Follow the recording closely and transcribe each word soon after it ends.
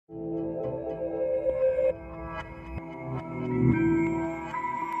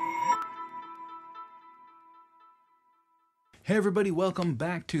Hey everybody, welcome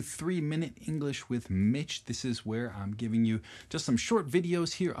back to 3-Minute English with Mitch. This is where I'm giving you just some short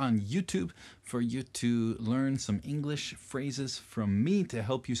videos here on YouTube for you to learn some English phrases from me to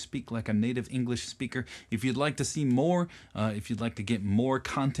help you speak like a native English speaker. If you'd like to see more, if you'd like to get more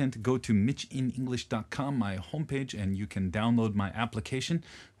content, go to mitchinenglish.com, my homepage, and you can download my application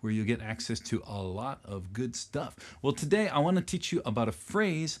where you get access to a lot of good stuff. Well, today I want to teach you about a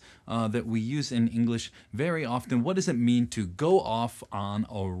phrase that we use in English very often. What does it mean to go off on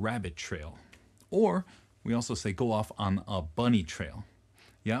a rabbit trail? Or we also say go off on a bunny trail.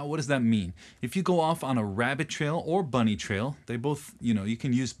 Yeah, what does that mean? If you go off on a rabbit trail or bunny trail, they both, you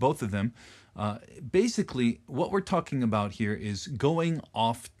can use both of them. Basically, what we're talking about here is going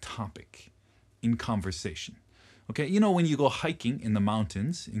off topic in conversation. Okay, when you go hiking in the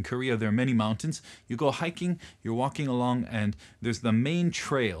mountains, in Korea there are many mountains, you go hiking, you're walking along, and there's the main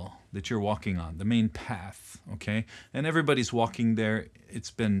trail that you're walking on, the main path, okay? And everybody's walking there.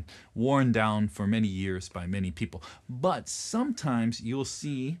 It's been worn down for many years by many people. But sometimes you'll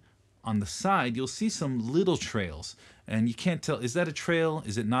see on the side, you'll see some little trails, and you can't tell, is that a trail?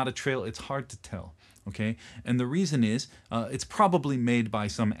 Is it not a trail? It's hard to tell. Okay, and the reason is it's probably made by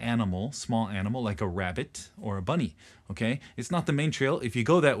some animal, small animal like a rabbit or a bunny. Okay, it's not the main trail. If you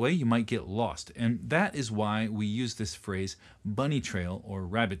go that way, you might get lost, and that is why we use this phrase bunny trail or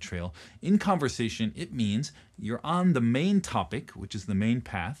rabbit trail. In conversation, it means you're on the main topic, which is the main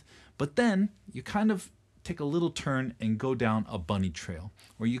path, but then you kind of take a little turn and go down a bunny trail,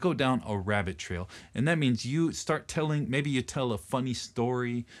 or you go down a rabbit trail. And that means you start telling, maybe you tell a funny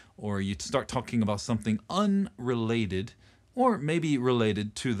story, or you start talking about something unrelated, or maybe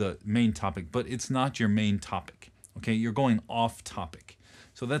related to the main topic, but it's not your main topic. Okay, you're going off topic.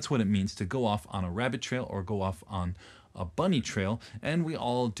 So that's what it means to go off on a rabbit trail or go off on a bunny trail, and we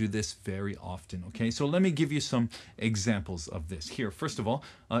all do this very often. Okay, so let me give you some examples of this here. First of all,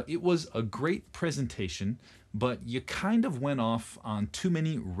 it was a great presentation, but you kind of went off on too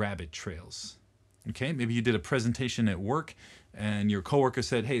many rabbit trails. Okay, maybe you did a presentation at work and your coworker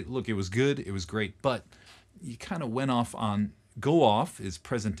said, hey, look, it was good, it was great, but you kind of went off on, go off is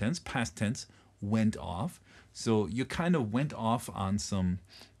present tense, past tense, went off. So you kind of went off on some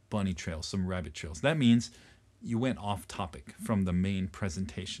bunny trails, some rabbit trails. That means you went off topic from the main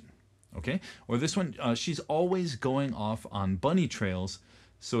presentation. Okay, or this one, she's always going off on bunny trails,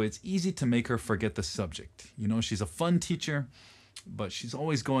 so it's easy to make her forget the subject. She's a fun teacher, but she's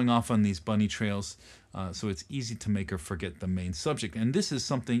always going off on these bunny trails, so it's easy to make her forget the main subject. And this is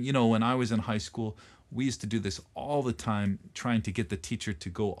something, when I was in high school, we used to do this all the time, trying to get the teacher to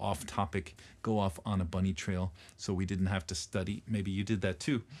go off topic, go off on a bunny trail, so we didn't have to study. Maybe you did that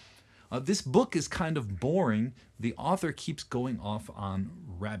too. This book is kind of boring. The author keeps going off on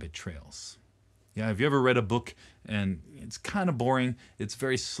rabbit trails. Yeah, have you ever read a book and it's kind of boring, it's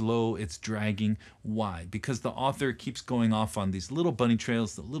very slow, it's dragging? Why? Because the author keeps going off on these little bunny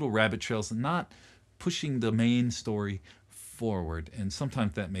trails, the little rabbit trails, and not pushing the main story forward. And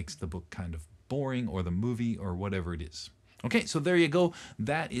sometimes that makes the book kind of boring, or the movie, or whatever it is. Okay, so there you go.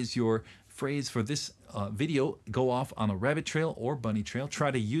 That is your phrase for this video. Go off on a rabbit trail or bunny trail.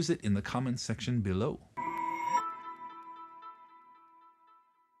 Try to use it in the comments section below.